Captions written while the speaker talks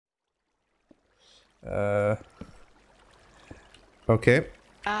Okay.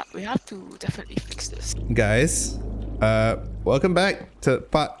 We have to definitely fix this. Guys, welcome back to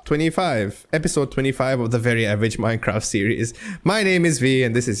part 25, episode 25 of the Very Average Minecraft series. My name is V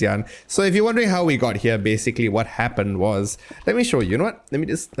and this is Jan. So if you're wondering how we got here, basically what happened was, let me show you. You know what? Let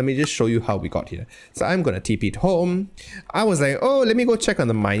me just show you how we got here. So I'm gonna TP to home. I was like, oh, let me go check on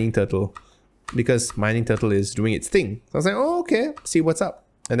the mining turtle because mining turtle is doing its thing. So I was like, oh, okay, see what's up.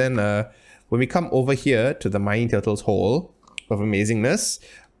 And then when we come over here to the mining turtle's hole of amazingness,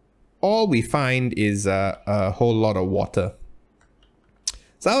 all we find is a whole lot of water.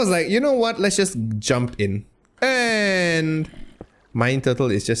 So I was like, you know what? Let's just jump in. And mining turtle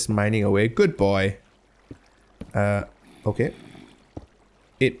is just mining away. Good boy. Okay.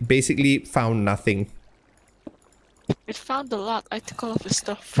 It basically found nothing. It found a lot. I took all of the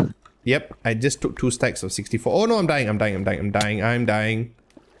stuff. Yep, I just took 2 stacks of 64. Oh no, I'm dying.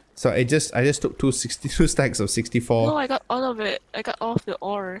 So I just took 2 stacks of 64. No, I got all of it. I got all of the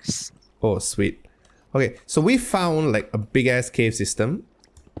ores. Oh, sweet. Okay, so we found like a big ass cave system.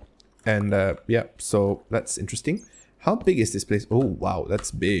 And yeah, so that's interesting. How big is this place? Oh, wow, that's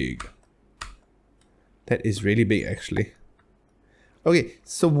big. That is really big, actually. Okay,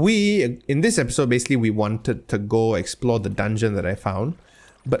 so in this episode, basically, we wanted to go explore the dungeon that I found.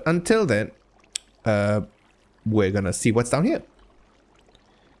 But until then, we're gonna see what's down here.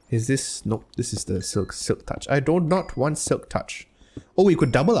 Is this? Nope, this is the silk touch. I do not want silk touch. Oh, we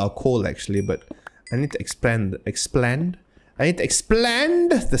could double our coal actually, but I need to expand. I need to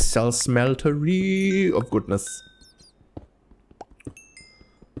expand the cell smeltery of goodness.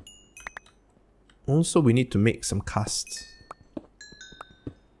 Also, we need to make some casts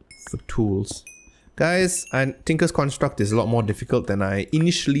for tools. Guys, and Tinker's Construct is a lot more difficult than I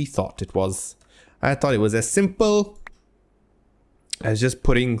initially thought it was. I thought it was as simple as just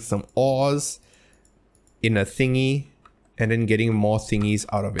putting some ores in a thingy and then getting more thingies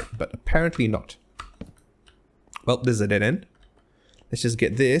out of it, but apparently not. Well, this is a dead end. Let's just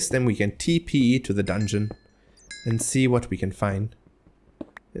get this, then we can TP to the dungeon and see what we can find.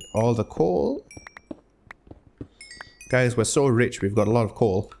 Get all the coal. Guys, we're so rich, we've got a lot of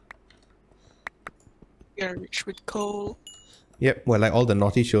coal. We are rich with coal. Yep, we're like all the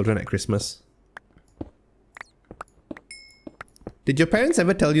naughty children at Christmas. Did your parents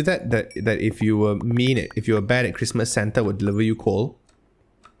ever tell you that if you were if you were bad at Christmas, Santa would deliver you coal?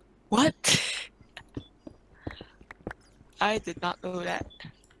 What? I did not know that.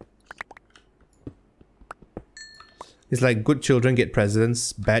 It's like good children get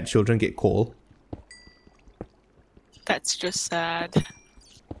presents, bad children get coal. That's just sad.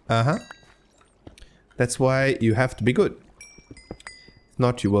 Uh-huh. That's why you have to be good. If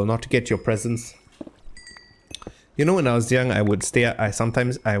not, you will not get your presents. You know, when I was young, I would stay up. I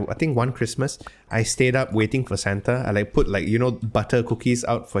think one Christmas, I stayed up waiting for Santa. I like put like, you know, butter cookies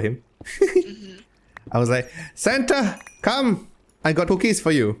out for him. I was like, Santa, come! I got cookies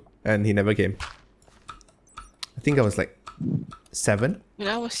for you. And he never came. I think I was like 7. When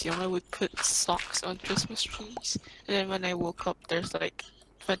I was young, I would put socks on Christmas trees. And then when I woke up, there's like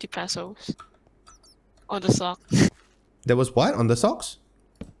 20 pesos on the sock. There was what on the socks?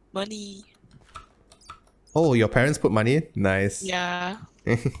 Money. Oh, your parents put money in? Nice. Yeah.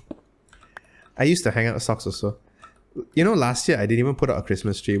 I used to hang out with socks also. You know, last year I didn't even put out a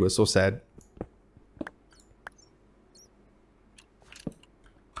Christmas tree. It was so sad.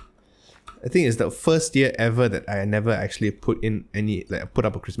 I think it's the first year ever that I never actually put in any, like, put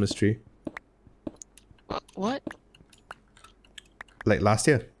up a Christmas tree. What? Like last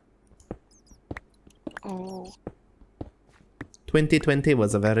year. Oh. 2020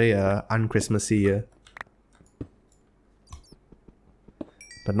 was a very un-Christmassy year.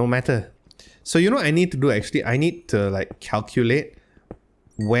 But no matter. So you know what I need to do actually? I need to like calculate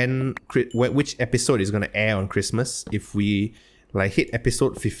which episode is going to air on Christmas. If we like hit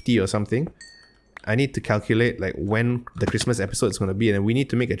episode 50 or something, I need to calculate like when the Christmas episode is going to be, and we need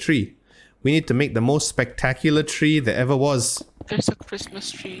to make a tree. We need to make the most spectacular tree there ever was. There's a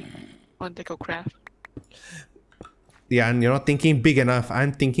Christmas tree on ThegoCraft. Yeah, and you're not thinking big enough.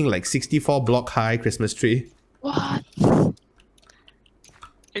 I'm thinking like 64 block high Christmas tree. What?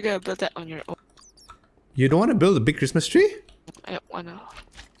 You're gonna build that on your own. You don't want to build a big Christmas tree? I don't wanna.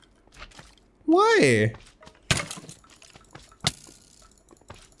 Why?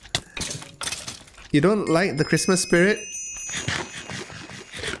 You don't like the Christmas spirit?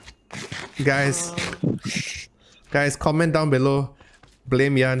 Guys, comment down below.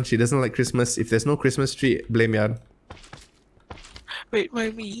 Blame Yan. She doesn't like Christmas. If there's no Christmas tree, blame Yan. Wait, why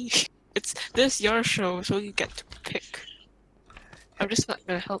me? This your show, so you get to pick. I'm just not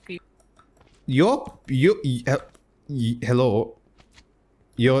gonna help you. hello.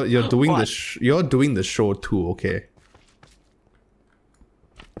 You're doing What? you're doing the show too, okay?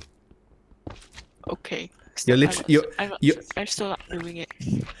 Okay. You're literally I'm still not doing it.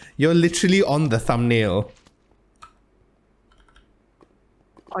 you're literally on the thumbnail.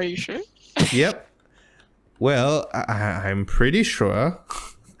 Are you sure? Yep. Well, I'm pretty sure.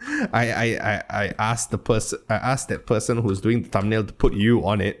 I asked that person who's doing the thumbnail to put you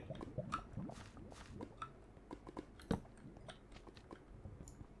on it.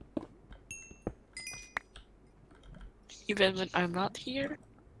 Even when I'm not here?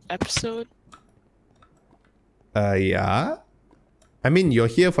 Episode? Yeah. I mean, you're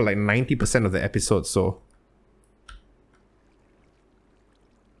here for like 90% of the episode, so.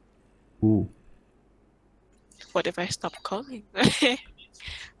 Ooh. What if I stop calling?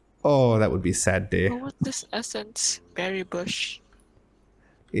 Oh, that would be a sad day. Oh, what's this essence? Berry bush.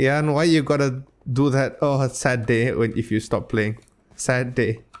 Yeah, and why you gotta do that? Oh, a sad day if you stop playing. Sad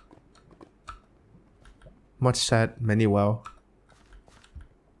day. Much sad, many wow.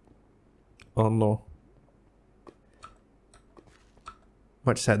 Oh no.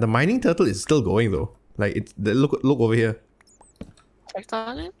 Much sad. The mining turtle is still going though. Like look over here. Checked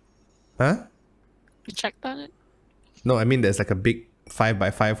on it? Huh? You checked on it? No, I mean there's like a big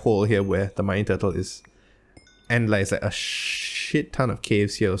 5x5 hole here where the mining turtle is. And like it's like a shit ton of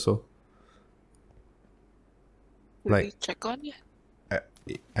caves here also. Did Like we check on it?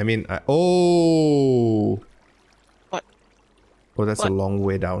 I mean oh. What? Oh, that's What? a long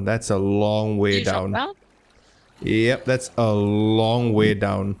way down. That's a long way You shut down. down? Yep, that's a long way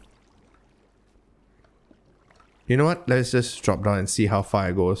down. You know what? Let's just drop down and see how far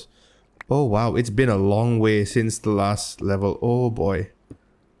it goes. Oh wow, it's been a long way since the last level. Oh boy.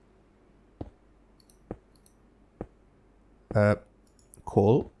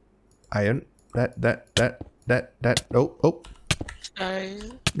 Coal, iron, that. Oh.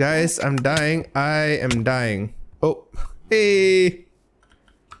 Guys, I'm dying. I am dying. Oh, hey,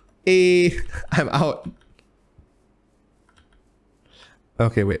 I'm out.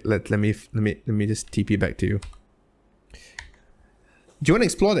 Okay, wait. Let me just TP back to you. Do you want to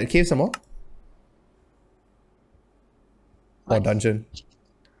explore that cave some more? Or dungeon?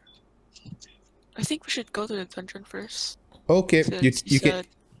 I think we should go to the dungeon first. Okay, Since you can. said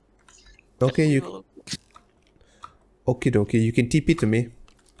Okay, that you. will- Okay, you can TP to me.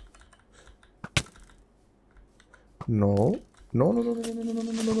 No. No.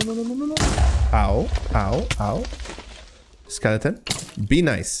 Ow. Skeleton. Be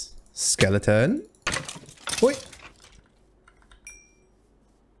nice. Skeleton. Wait.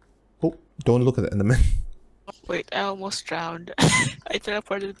 Oh, don't look at the Enderman. Wait, I almost drowned. I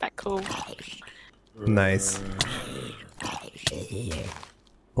teleported back home. Nice.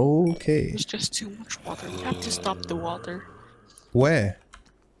 Okay. There's just too much water. We have to stop the water. Where?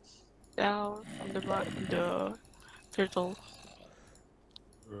 Down on the turtle.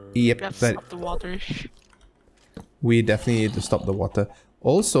 Yep, We have to that stop the water. we definitely need to stop the water.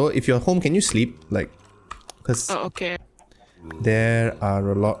 Also, if you're home, can you sleep? Like, because Oh, okay. there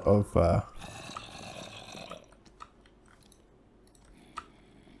are a lot of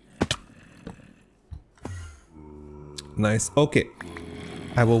nice. Okay,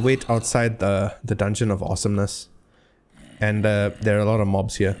 I will wait outside the dungeon of awesomeness, and there are a lot of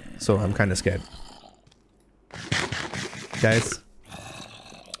mobs here, so I'm kind of scared. Guys,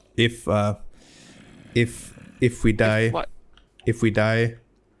 if we die, What? if we die,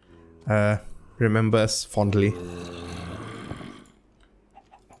 remember us fondly.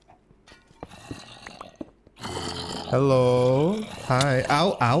 Hello. Hi.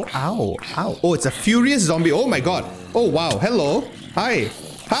 Ow, ow, ow, ow. Oh, it's a furious zombie. Oh my god. Oh wow. Hello. Hi.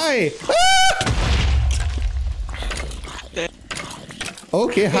 Hi. Ah!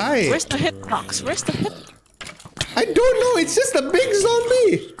 Okay, hi. Where's the hitbox? Where's the hit? I don't know. It's just a big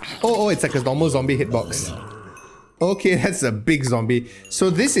zombie. Oh, it's like a normal zombie hitbox. Okay, that's a big zombie. So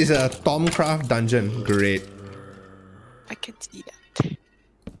this is a Tomcraft dungeon. Great. I can see that.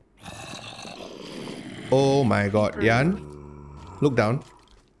 Oh my god. Yan, look down.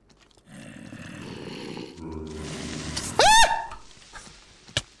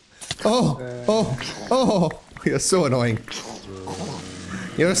 Ah! Oh. You're so annoying.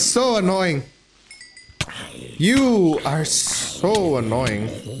 You're so annoying. You are so annoying.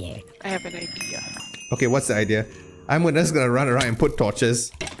 I have an idea. Okay, what's the idea? I'm just gonna run around and put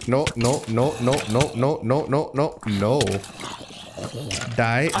torches. No.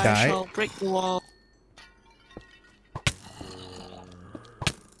 Die. I shall break the wall.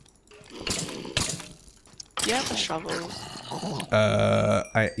 You have a shovel.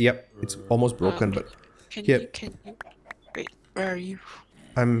 Yep, it's almost broken, but Can here. you wait, where are you?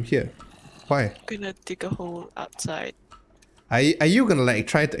 I'm here. Why? I'm gonna dig a hole outside. Are you gonna like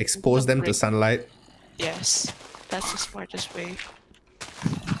try to expose them to sunlight? Yes, that's the smartest way.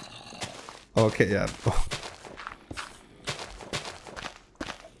 Okay, yeah.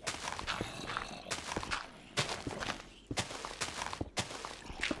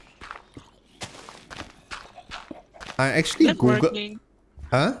 I actually Is it Googled. working?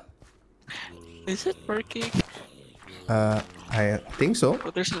 Huh? Is it working? I think so.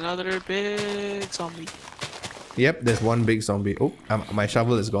 Oh, there's another big zombie. Yep, there's one big zombie. Oh, my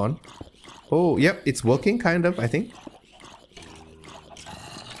shovel is gone. Oh, yep, it's working kind of, I think.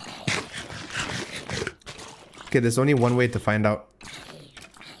 Okay, there's only one way to find out.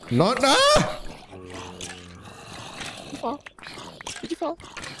 Not ah! You fall? Did you fall?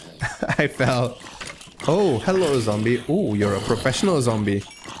 I fell. Oh, hello zombie. Oh, you're a professional zombie.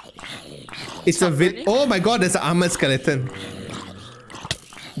 It's a oh my god, there's an armored skeleton.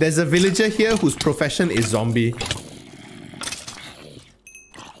 There's a villager here whose profession is zombie.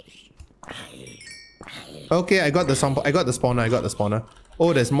 Okay, I got the spawner.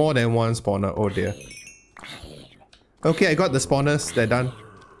 Oh, there's more than one spawner. Oh dear. Okay, I got the spawners. They're done.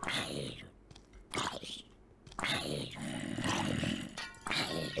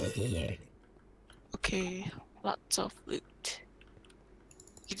 Okay, lots of loot.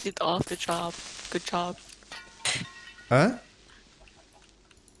 You did all of the job. Good job. Huh?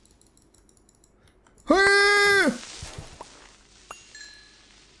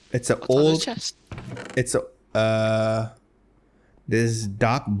 It's an old. Chest? It's a there's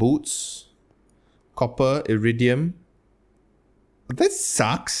dark boots, copper, iridium. That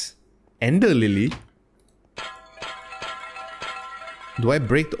sucks. Ender lily. Do I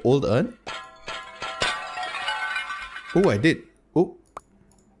break the old urn? Oh, I did. Oh.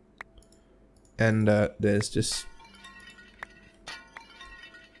 And there's just...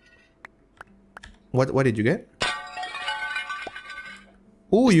 What did you get?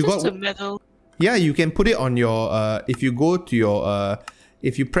 Oh, you got... a medal. Yeah, you can put it on your... if you go to your...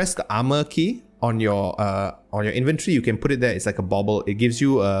 if you press the armor key on your inventory, you can put it there. It's like a bauble. It gives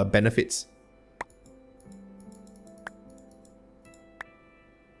you benefits.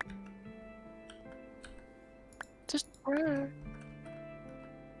 Just where?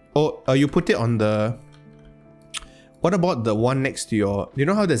 Oh, you put it on the... What about the one next to your... You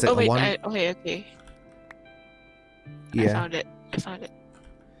know how there's like one... Okay. Yeah. I found it.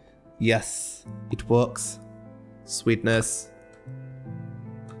 Yes, it works. Sweetness.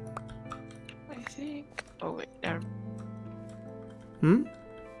 I think... Oh wait, there. Hmm?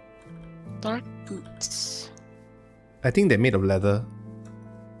 Dark boots. I think they're made of leather.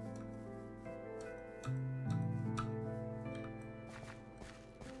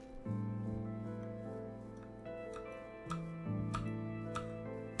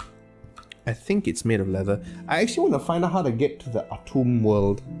 I think it's made of leather. I actually want to find out how to get to the Atum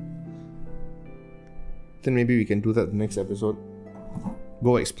world. Then maybe we can do that the next episode.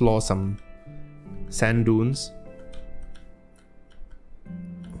 Go explore some sand dunes.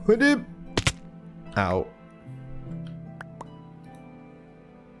 Ow.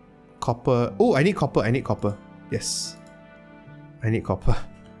 Copper. Oh, I need copper. Yes. I need copper.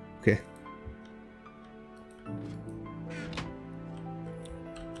 Okay.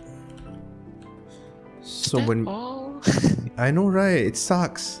 So when... all? I know, right? It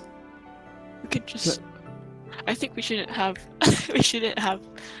sucks. We could just... I think we shouldn't have... we shouldn't have...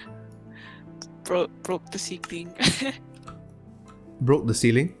 broke the ceiling. Broke the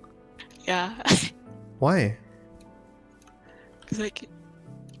ceiling? Yeah. Why? Cause like...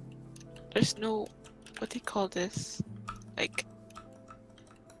 There's no... What do you call this? Like...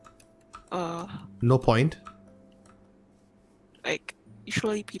 No point? Like...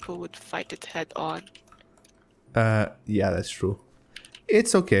 Usually people would fight it head on. Yeah, that's true.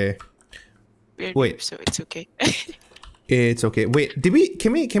 It's okay. Wait. So it's okay. It's okay. Wait,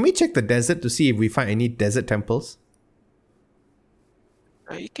 can we check the desert to see if we find any desert temples?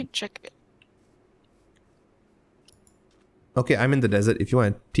 You can check it. Okay, I'm in the desert. If you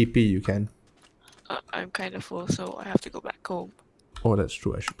want to TP, you can. I'm kind of full, so I have to go back home. Oh, that's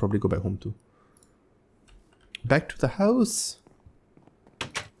true. I should probably go back home too. Back to the house.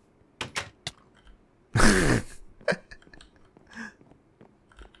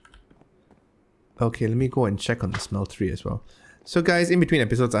 Okay, let me go and check on the smeltery as well. So guys, in between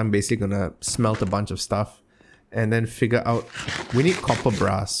episodes, I'm basically gonna smelt a bunch of stuff and then figure out... We need copper,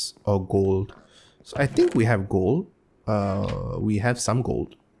 brass, or gold. So I think we have gold. We have some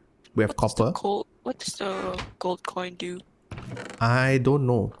gold. We have copper. What does the gold coin do? I don't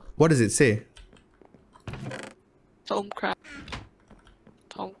know. What does it say? Thaumcraft.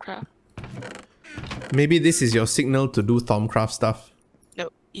 Thaumcraft. Maybe this is your signal to do Thaumcraft stuff. No,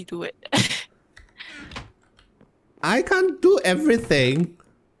 you do it. I can't do everything.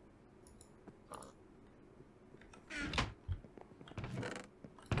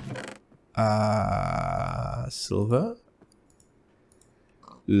 Silver.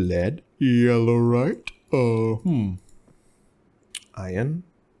 Lead. Yellow, right? Iron.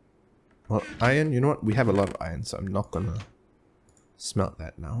 Well, iron, you know what? We have a lot of iron, so I'm not gonna smelt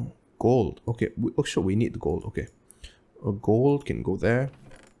that now. Gold. Okay, oh sure, we need the gold. Okay. Gold can go there.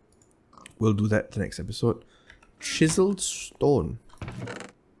 We'll do that the next episode. Chiseled stone.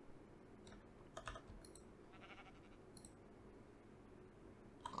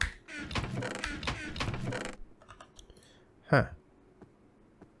 Huh.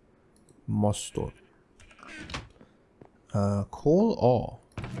 Moss stone. Coal ore.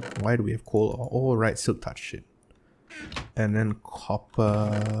 Why do we have coal ore? Oh, right, silk touch shit. And then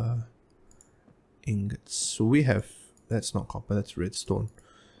copper ingots. So we have, that's not copper, that's redstone.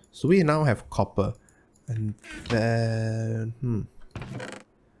 So we now have copper. And then,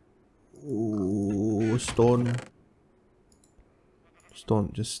 ooh, stone.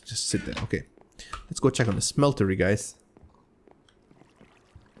 Stone, just sit there. Okay. Let's go check on the smeltery, guys.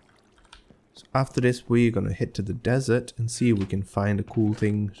 So after this, we're gonna head to the desert and see if we can find a cool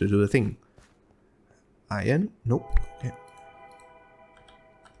thing to do the thing. Iron? Nope. Okay.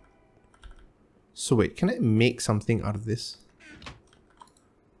 So wait, can I make something out of this?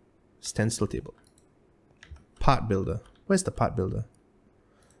 Stencil table. Part builder. Where's the part builder?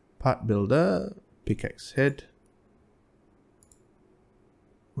 Part builder. Pickaxe head.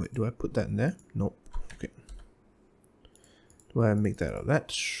 Wait, do I put that in there? Nope. Okay. Do I make that out of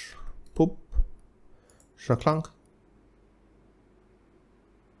that? Poop. Shaklank.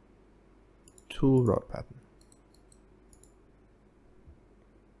 2 rod pattern.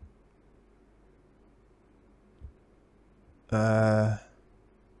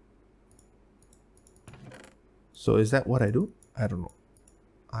 So is that what I do? I don't know.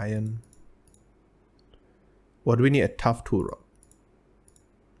 Iron. What do we need? A tough 2 rod.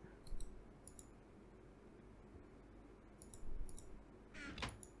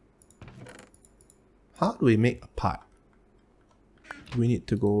 How do we make a part? We need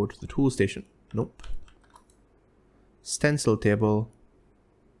to go to the tool station. Nope. Stencil table.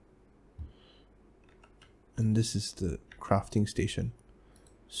 And this is the crafting station.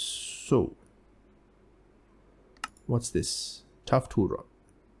 So, what's this? Tough tool rod.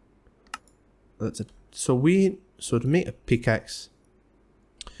 That's a, so to make a pickaxe,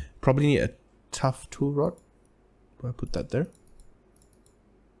 probably need a tough tool rod. Do I put that there?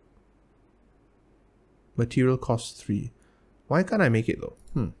 Material cost 3. Why can't I make it though?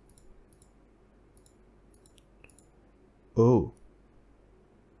 Oh.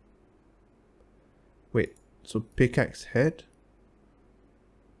 Wait, so pickaxe head,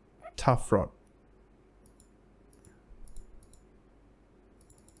 tough rod.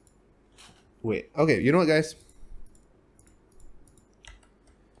 Wait, okay, you know what, guys?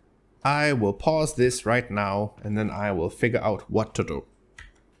 I will pause this right now and then I will figure out what to do.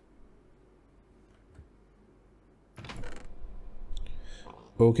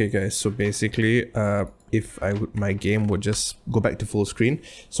 Okay guys, so basically if I would, my game would just go back to full screen.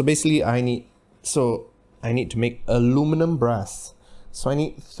 So basically I need to make aluminum brass. So I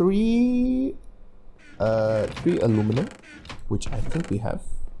need 3 aluminum, which I think we have.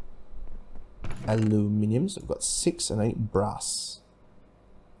 Aluminium, so I've got 6, and I need brass.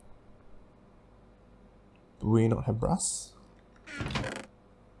 Do we not have brass?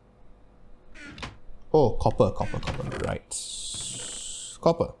 Oh, copper, right.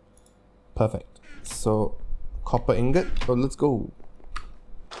 Copper. Perfect. So, copper ingot. Oh, let's go.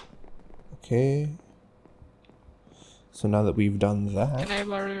 Okay. So now that we've done that. Can I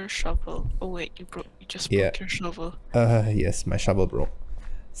borrow your shovel? Oh wait, you just broke your shovel. Yes, my shovel broke.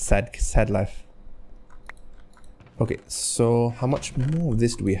 Sad life. Okay, so how much more of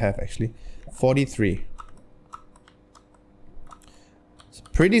this do we have actually? 43. So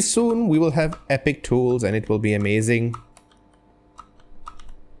pretty soon we will have epic tools and it will be amazing.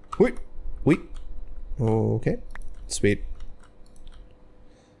 Wait. Okay, sweet.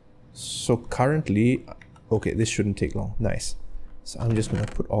 So currently, okay, this shouldn't take long. Nice. So I'm just gonna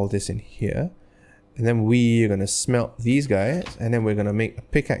put all this in here, and then we're gonna smelt these guys, and then we're gonna make a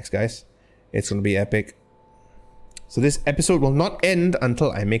pickaxe, guys. It's gonna be epic. So this episode will not end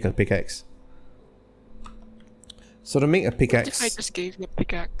until I make a pickaxe. So to make a pickaxe, What if I just gave you a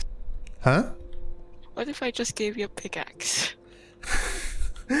pickaxe? huh? What if I just gave you a pickaxe?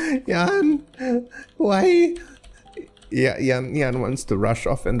 Yan, why? Yeah, Yan wants to rush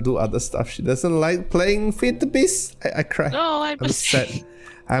off and do other stuff. She doesn't like playing Feed the Beast. I cry. No, I'm sad.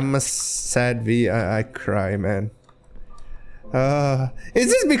 I'm a sad V. I cry, man.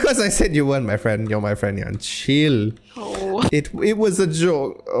 Is this because I said you weren't my friend? You're my friend, Yan. Chill. Oh. It was a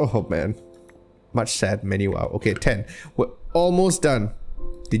joke. Oh man. Much sad, many wow. Okay, 10. We're almost done.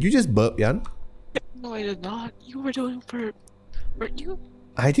 Did you just burp, Yan? No, I did not. You were doing burp. Weren't you?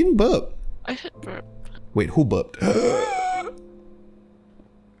 I didn't burp. I said burp. Wait, who burped?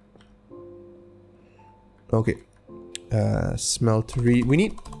 Okay. Smeltery. We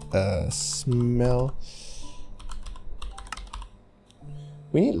need smell.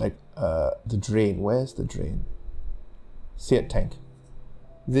 We need like the drain. Where's the drain? Seared tank.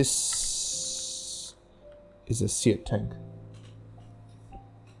 This is a seared tank.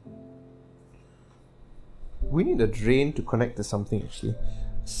 We need a drain to connect to something actually.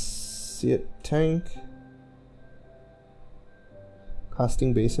 Seared tank.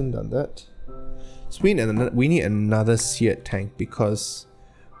 Casting basin, done that. So we need another seared tank because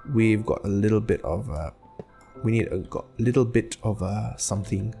we've got a little bit of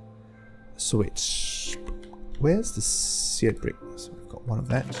something. So wait, where's the seared brick? So we've got one of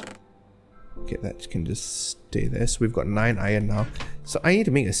that. Okay, that can just stay there. So we've got 9 iron now. So I need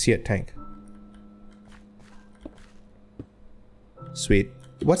to make a seared tank. Sweet.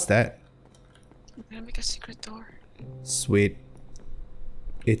 What's that? I'm gonna make a secret door. Sweet.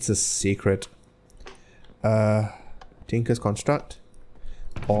 It's a secret. Tinker's construct.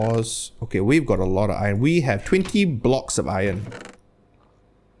 Pause. Okay, we've got a lot of iron. We have 20 blocks of iron.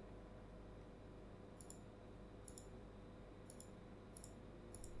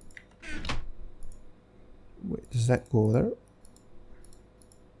 Wait, does that go there?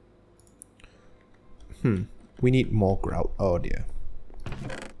 We need more grout. Oh dear.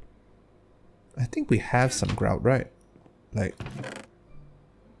 I think we have some grout, right? Like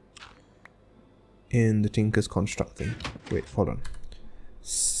in the Tinker's construct thing. Wait, hold on.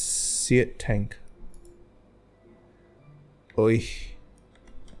 Seared tank. Oi.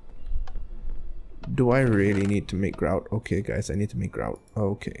 Do I really need to make grout? Okay, guys, I need to make grout.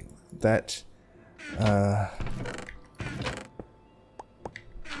 Okay, that.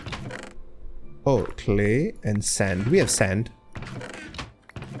 Oh, clay and sand. We have sand.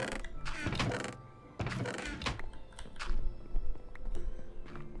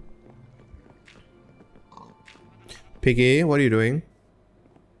 Piggy, what are you doing?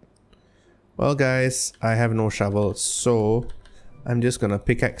 Well, guys, I have no shovel, so I'm just gonna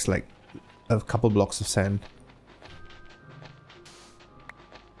pickaxe like a couple blocks of sand.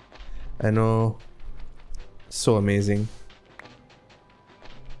 I know. So amazing.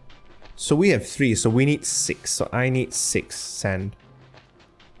 So we have 3, so we need 6. So I need 6 sand.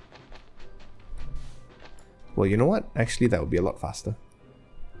 Well, you know what? Actually, that would be a lot faster.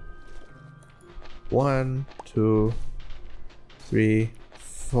 1, 2, 3,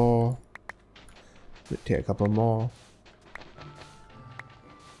 4. Let's take a couple more.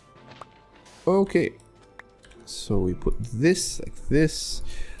 Okay. So we put this,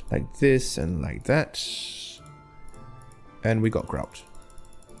 like this, and like that. And we got grout.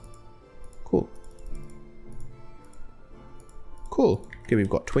 Cool. Cool. Okay, we've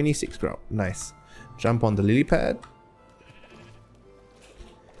got 26 grout. Nice. Jump on the lily pad.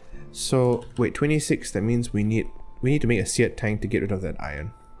 So, wait, 26, that means we need to make a seared tank to get rid of that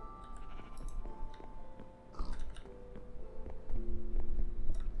iron.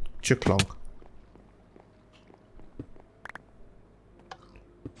 Chuklong.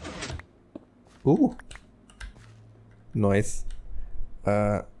 Ooh. Nice.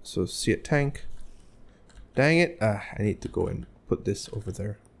 So seared tank. Dang it. I need to go and put this over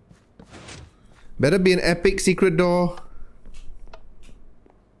there. Better be an epic secret door.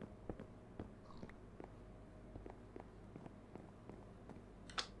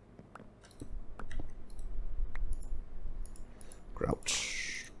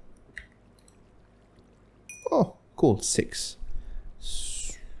 Grouch. Oh, cool. 6.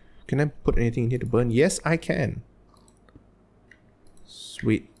 Can I put anything in here to burn? Yes, I can.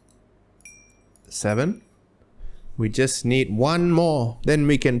 Sweet. 7. We just need 1 more. Then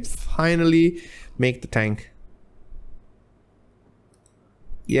we can finally make the tank.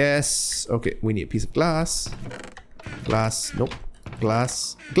 Yes. Okay, we need a piece of glass. Glass. Nope.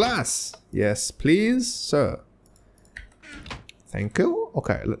 Glass. Glass. Yes, please, sir. Thank you.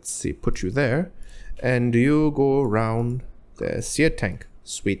 Okay, let's see. Put you there. And you go around the seared tank.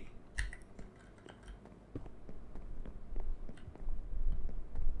 Sweet.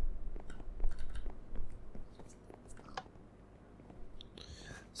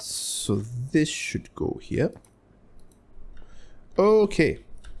 so this should go here. Okay,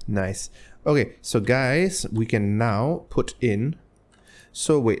 nice. Okay, so guys, we can now put in,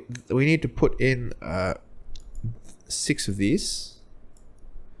 so wait, we need to put in 6 of these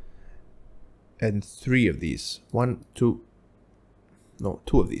and 3 of these. 2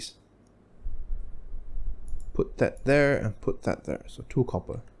 of these. Put that there and put that there. So 2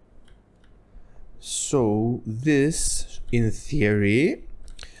 copper. So this, in theory,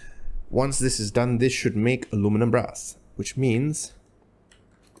 once this is done, this should make aluminum brass, which means,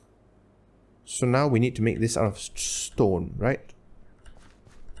 so now we need to make this out of stone, right?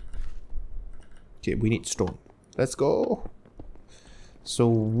 Okay, we need stone. Let's go. So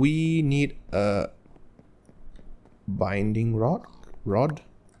we need a binding rod.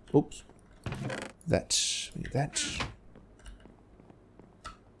 Oops. We need that.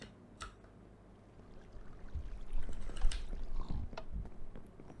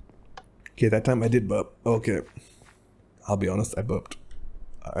 Okay, that time I did burp. Okay. I'll be honest, I burped.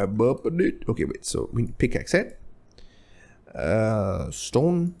 I burped it. Okay, wait, so we need pickaxe head.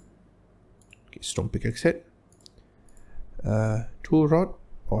 Stone. Okay, stone pickaxe head. Tool rod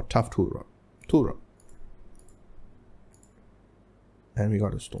or tough tool rod? Tool rod. And we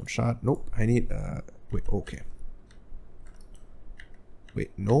got a stone shard. Nope, I need wait, okay.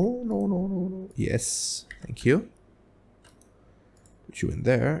 Wait, no. Yes, thank you. Put you in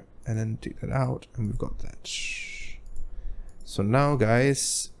there and then take that out and we've got that. So now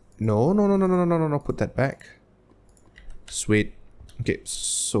guys, no, put that back. Sweet. Okay,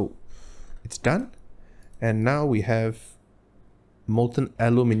 so it's done. And now we have molten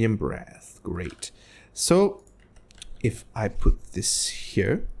aluminium brass. Great. So if I put this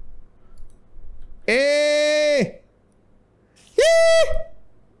here, hey!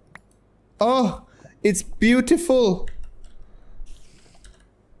 Oh, it's beautiful.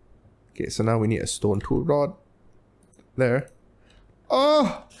 Okay, so now we need a stone tool rod there.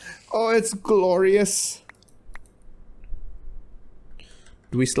 Oh, it's glorious.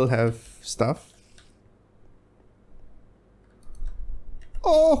 Do we still have stuff?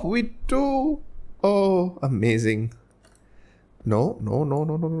 Oh, we do. Oh, amazing. No.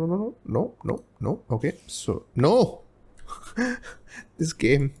 Okay, so no. This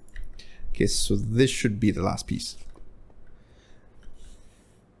game. Okay, so this should be the last piece.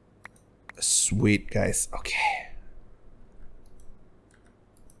 Sweet, guys. Okay.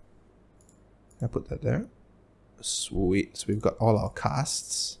 I put that there. Sweet. So we've got all our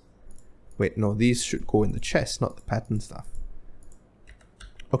casts. Wait, no, these should go in the chest, not the pattern stuff.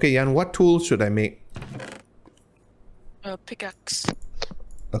 Okay, Jan, what tools should I make? Pickaxe.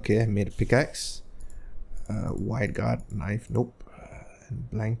 Okay, I made a pickaxe. Wide guard, knife, nope. And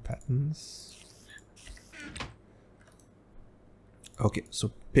blank patterns. Okay,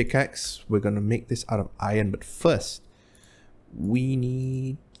 so pickaxe, we're gonna make this out of iron, but first we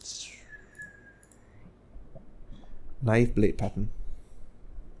need knife blade pattern.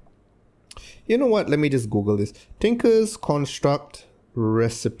 You know what? Let me just Google this. Tinker's construct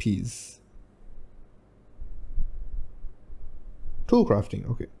recipes. Tool crafting,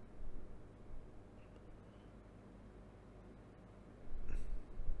 okay.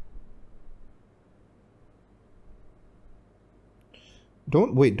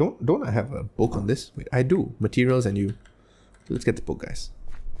 Don't I have a book on this? Wait, I do. Materials and you. Let's get the book, guys.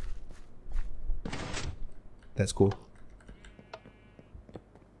 That's cool.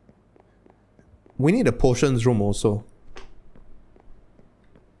 We need a potions room also.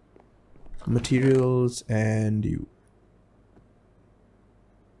 Materials and you.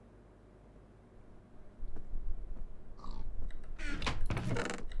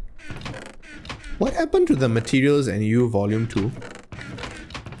 What happened to the materials and you volume 2?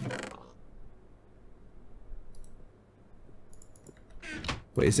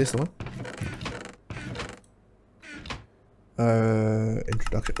 Wait, is this the one?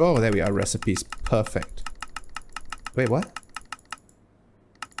 Introduction. Oh, there we are. Recipes. Perfect. Wait, what?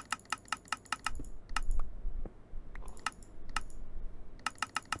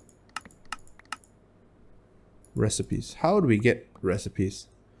 Recipes. How do we get recipes?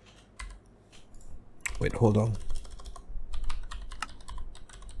 Wait, hold on.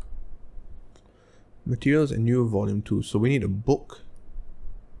 Materials and new volume 2. So we need a book.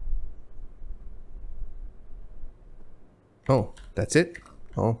 Oh, that's it?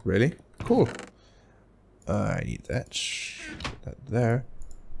 Oh, really? Cool. I need that. Put that there.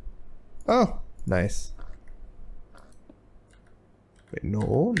 Oh, nice. Wait,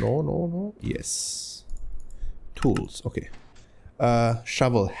 no. Yes. Tools, okay.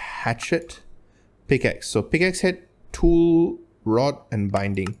 Shovel, hatchet, pickaxe. So pickaxe head, tool, rod, and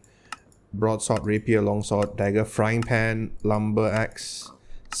binding. broadsword, rapier, longsword, dagger, frying pan, lumber, axe,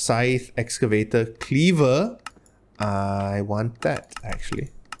 scythe, excavator, cleaver. I want that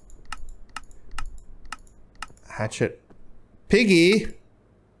actually. Hatchet, piggy,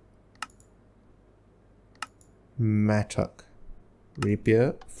 mattock,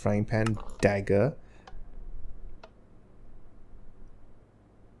 rapier, frying pan, dagger.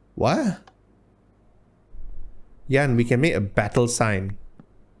 What? Yeah, and we can make a battle sign.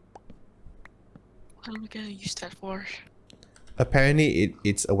 What am I gonna use that for? Apparently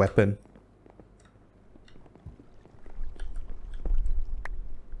it's a weapon.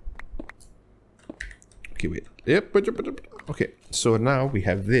 Okay, wait. Yep. Okay, so now we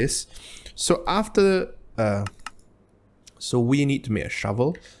have this. So after so we need to make a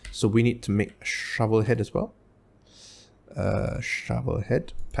shovel. So we need to make a shovel head as well. Shovel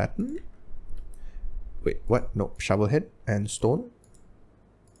head pattern. Wait, what? No, shovel head and stone.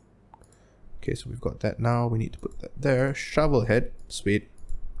 Okay, so we've got that now. We need to put that there. Shovel head, sweet.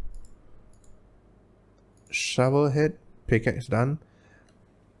 Shovel head, pickaxe done.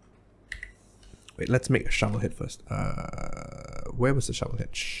 Wait, let's make a shovel head first. Where was the shovel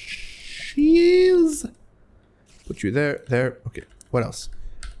head? Shields. Put you there, there. Okay, what else?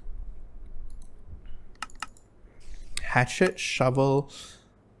 Hatchet, shovel,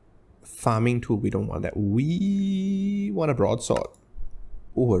 farming tool. We don't want that. We want a broadsword.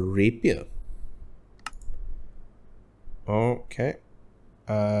 Oh, a rapier. Okay.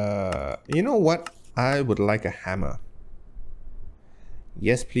 You know what? I would like a hammer.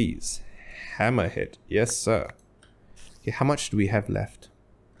 Yes, please. Hammerhead. Yes, sir. Okay, how much do we have left?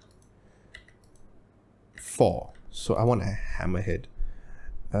 4. So I want a hammerhead.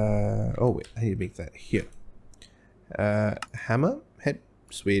 Oh wait, I need to make that here. Hammer head,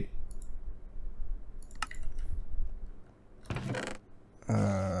 sweet.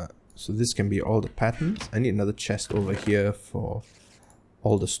 So this can be all the patterns. I need another chest over here for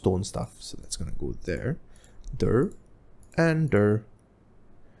all the stone stuff. So that's gonna go there. There. And there.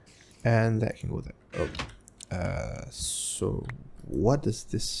 And that can go there. Oh. So what is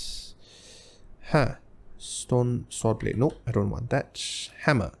this? Huh. Stone sword blade. No, I don't want that.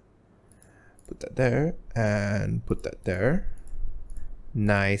 Hammer. Put that there. And put that there.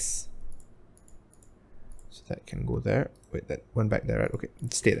 Nice. So that can go there. Wait, that went back there, right? Okay,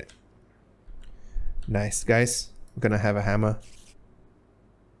 stay there. Nice, guys. We're gonna have a hammer.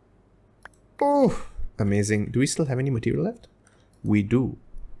 Oh, amazing. Do we still have any material left? We do.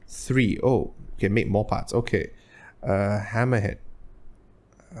 3. Oh, we can make more parts. Okay. Hammerhead.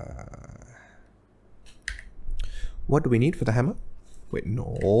 What do we need for the hammer? Wait,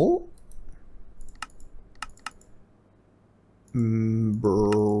 no.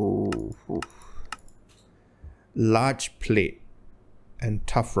 Large plate and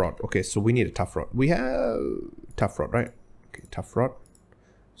tough rod. Okay, so we need a tough rod. We have tough rod, right? Okay, tough rod.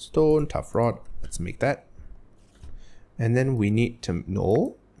 Stone, tough rod. Let's make that. And then we need to...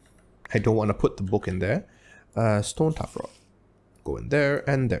 No. I don't want to put the book in there. Stone, tough rod. Go in there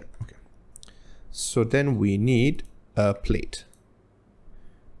and there. Okay. So then we need a plate.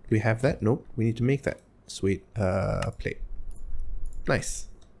 Do we have that? Nope. We need to make that. Sweet. Plate. Nice.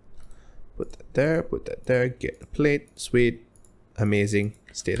 Put that there. Put that there. Get the plate. Sweet. Amazing.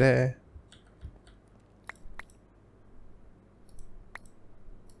 Stay there.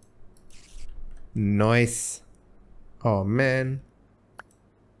 Nice. Oh man.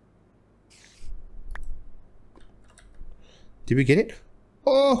 Did we get it?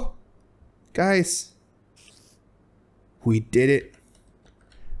 Oh, guys, we did it.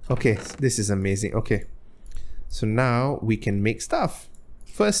 Okay, this is amazing. Okay, so now we can make stuff.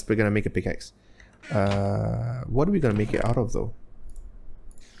 First, we're gonna make a pickaxe. What are we gonna make it out of though?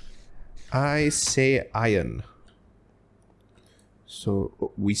 I say iron.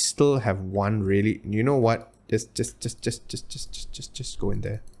 So we still have one really. You know what? Just go in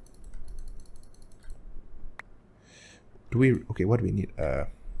there. Do we? Okay, what do we need?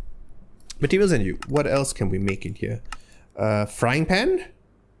 Materials and you. What else can we make in here? Frying pan.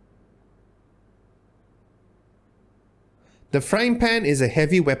 The frying pan is a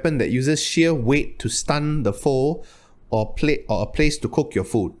heavy weapon that uses sheer weight to stun the foe or a place to cook your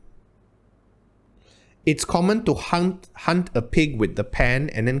food. It's common to hunt a pig with the pan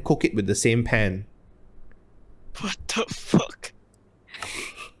and then cook it with the same pan. What the fuck?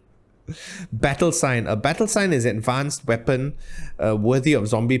 Battle sign. A battle sign is an advanced weapon worthy of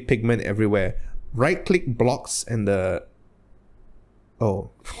zombie pigmen everywhere. Right click blocks and the...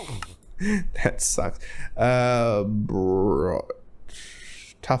 Oh. That sucks.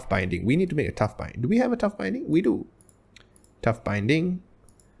 Tough binding. We need to make a tough binding. Do we have a tough binding? We do. Tough binding.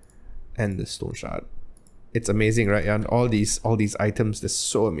 and the stone shard. It's amazing, right, Jan? All these items, they're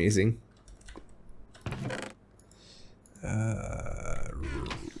so amazing.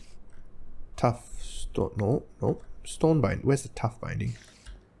 Tough stone. No. Stone bind. Where's the tough binding?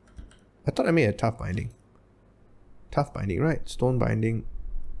 I thought I made a tough binding. Tough binding, right? Stone binding.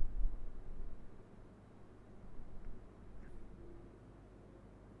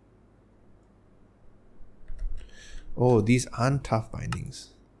 Oh, these aren't tough bindings.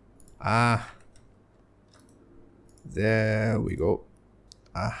 Ah. There we go.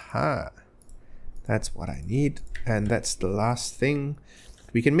 Aha. That's what I need. And that's the last thing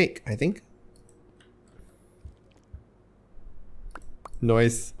we can make, I think.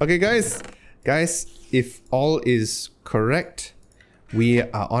 Nice. Okay, guys. Guys, if all is correct, we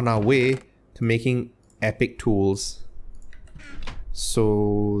are on our way to making epic tools.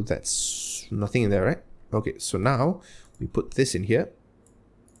 So that's nothing in there, right? Okay, so now we put this in here.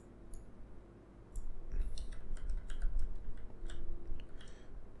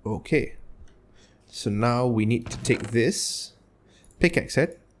 Okay. So now we need to take this pickaxe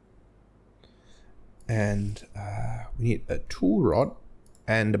head and we need a tool rod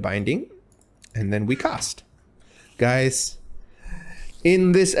and a binding, and then we cast. Guys,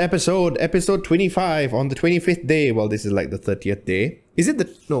 in this episode 25, on the 25th day, well, this is like the 30th day. Is it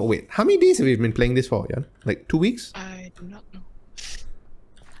the, no, wait, how many days have we been playing this for, Jan? Like 2 weeks? I do not know.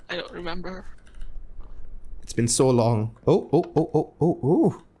 I don't remember. It's been so long.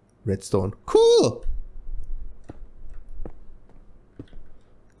 Oh. Redstone. Cool!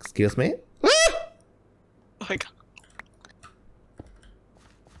 Excuse me? Ah! Oh my god.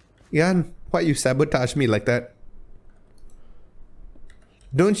 Jan, why you sabotage me like that?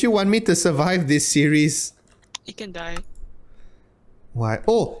 Don't you want me to survive this series? You can die. Why?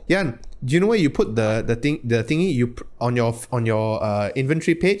 Oh, Jan, do you know where you put the thingy you on your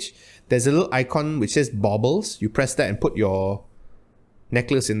inventory page? There's a little icon which says baubles. You press that and put your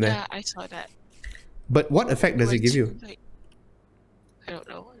necklace in there. Yeah, I saw that. But what effect does it give you? Like, I don't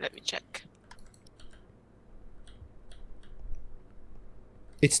know. Let me check.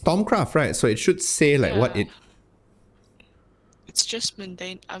 It's Stormcraft, right? So it should say like what it. It's just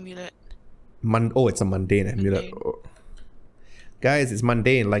mundane amulet. Oh, it's a mundane amulet. Oh. Guys, it's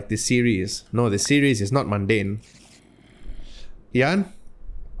mundane like this series. No, the series is not mundane. Jan?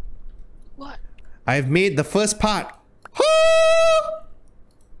 What? I've made the first part.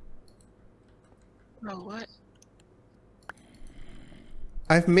 Bro, what?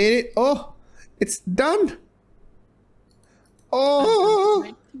 I've made it. Oh, it's done.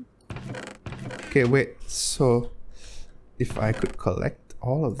 Oh. Okay, wait. So, if I could collect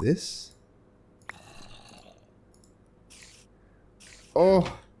all of this.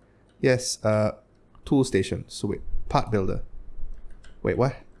 Oh, yes. Tool station. So wait, part builder. Wait,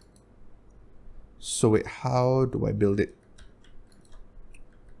 what? So wait, how do I build it?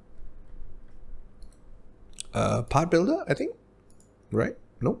 Part builder, I think. Right?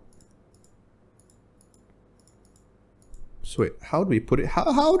 Nope. So wait, how do we put it?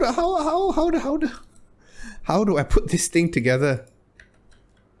 How do I put this thing together?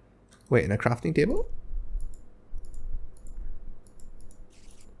 Wait, in a crafting table?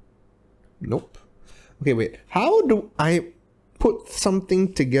 Nope. Okay, wait. How do I put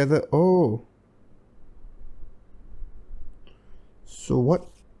something together? Oh. So what?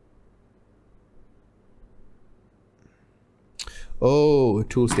 Oh,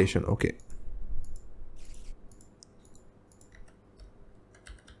 tool station. Okay.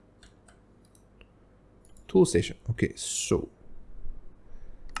 Tool station. Okay, so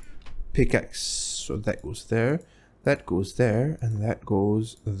pickaxe. So that goes there. That goes there, and that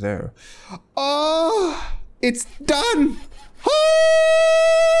goes there. Oh, it's done!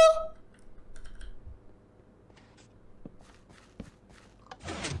 Oh!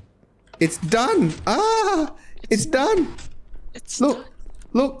 It's done! Ah! It's done! Look! Done.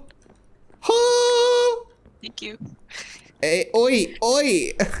 Look! Oh! Thank you. Hey, oi!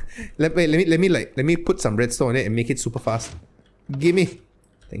 Oi! let me put some redstone on it and make it super fast. Gimme!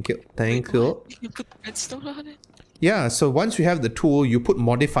 Thank you. Thank you. What? You put redstone on it? Yeah, so once you have the tool, you put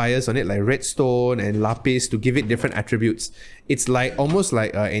modifiers on it like redstone and lapis to give it different attributes. It's like almost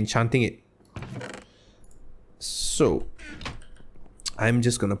like enchanting it. So, I'm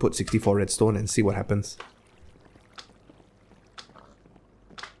just gonna put 64 redstone and see what happens.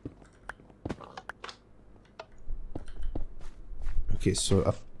 Okay, so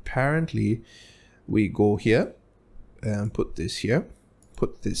apparently we go here and put this here,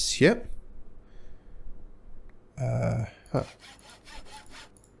 put this here.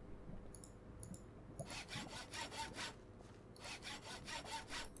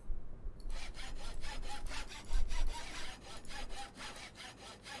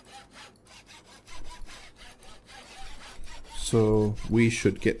 So we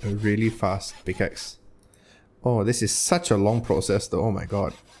should get a really fast pickaxe. Oh, this is such a long process though. Oh my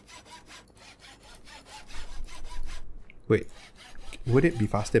god. Wait, would it be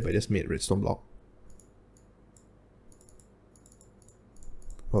faster if I just made a redstone block?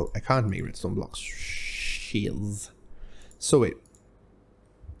 Well, I can't make redstone blocks. Shields. So wait.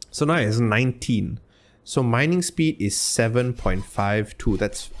 So now it's 19. So mining speed is 7.52.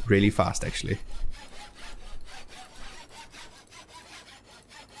 That's really fast actually.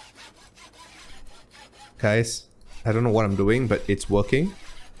 Guys, I don't know what I'm doing, but it's working.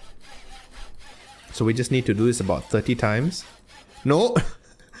 So we just need to do this about 30 times. No,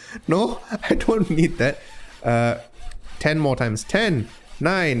 no, I don't need that. 10 more times. 10,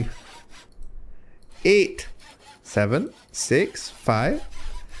 9, 8, 7, 6, 5,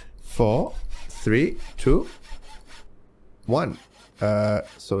 4, 3, 2, 1.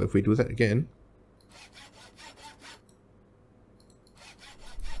 So if we do that again.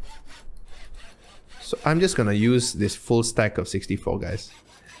 So I'm just gonna use this full stack of 64, guys.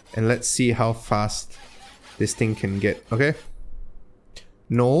 And let's see how fast this thing can get, okay?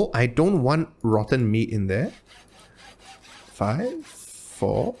 No, I don't want rotten meat in there. 5,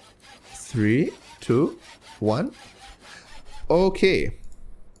 4, 3, 2, 1. Okay.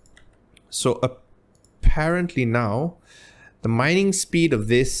 So apparently now, the mining speed of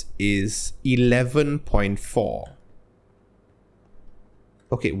this is 11.4.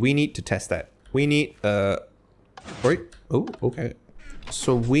 Okay, we need to test that. We need, wait, oh, okay.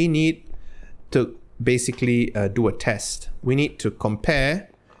 So we need to basically do a test. We need to compare.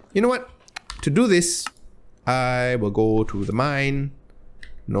 You know what? To do this, I will go to the mine.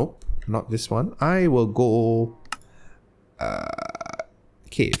 Nope, not this one. I will go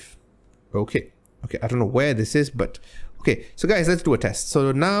cave. Okay. Okay, I don't know where this is, but okay. So guys, let's do a test.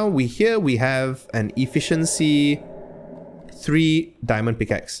 So now we have an efficiency 3 diamond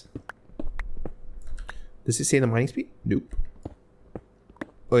pickaxe. Does it say the mining speed? Nope.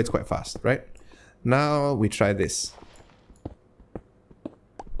 Oh, it's quite fast, right? Now we try this.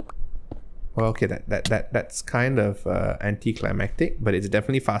 Well, okay, that's kind of anticlimactic, but it's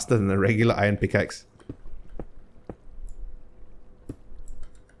definitely faster than a regular iron pickaxe.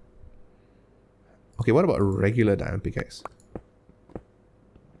 Okay, what about a regular diamond pickaxe?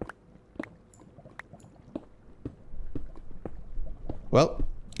 Well,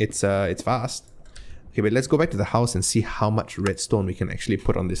 it's fast. Okay, but let's go back to the house and see how much redstone we can actually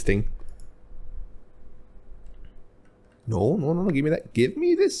put on this thing. No, no, no, no, give me that. Give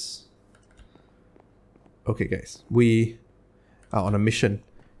me this. Okay, guys, we are on a mission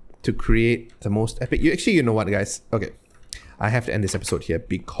to create the most epic. You know what, guys? Okay, I have to end this episode here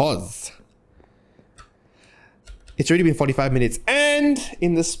because it's already been 45 minutes, and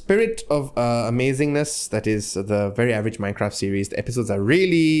in the spirit of amazingness, that is the Very Average Minecraft series, the episodes are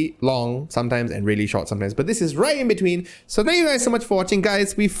really long sometimes and really short sometimes, but this is right in between. So thank you guys so much for watching,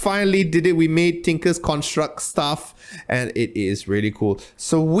 guys. We finally did it. We made Tinker's construct stuff, and it is really cool.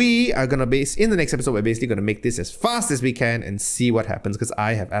 So we are gonna in the next episode, we're basically gonna make this as fast as we can and see what happens, because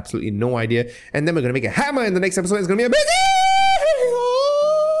I have absolutely no idea. And then we're gonna make a hammer in the next episode. It's gonna be amazing!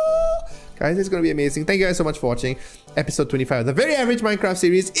 Guys, it's going to be amazing. Thank you guys so much for watching episode 25 of the Very Average Minecraft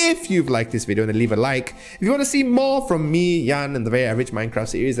series. If you've liked this video, then leave a like. If you want to see more from me, Jan, and the Very Average Minecraft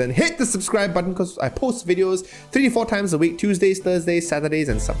series, then hit the subscribe button, because I post videos 3 to 4 times a week, Tuesdays, Thursdays, Saturdays,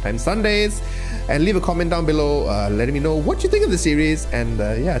 and sometimes Sundays. And leave a comment down below letting me know what you think of the series. And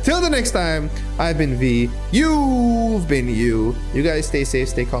yeah, till the next time, I've been V, you've been you. You guys stay safe,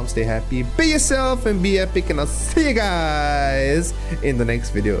 stay calm, stay happy, be yourself, and be epic. And I'll see you guys in the next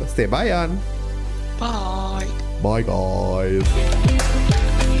video. Stay bye, Jan. Bye. Bye, guys.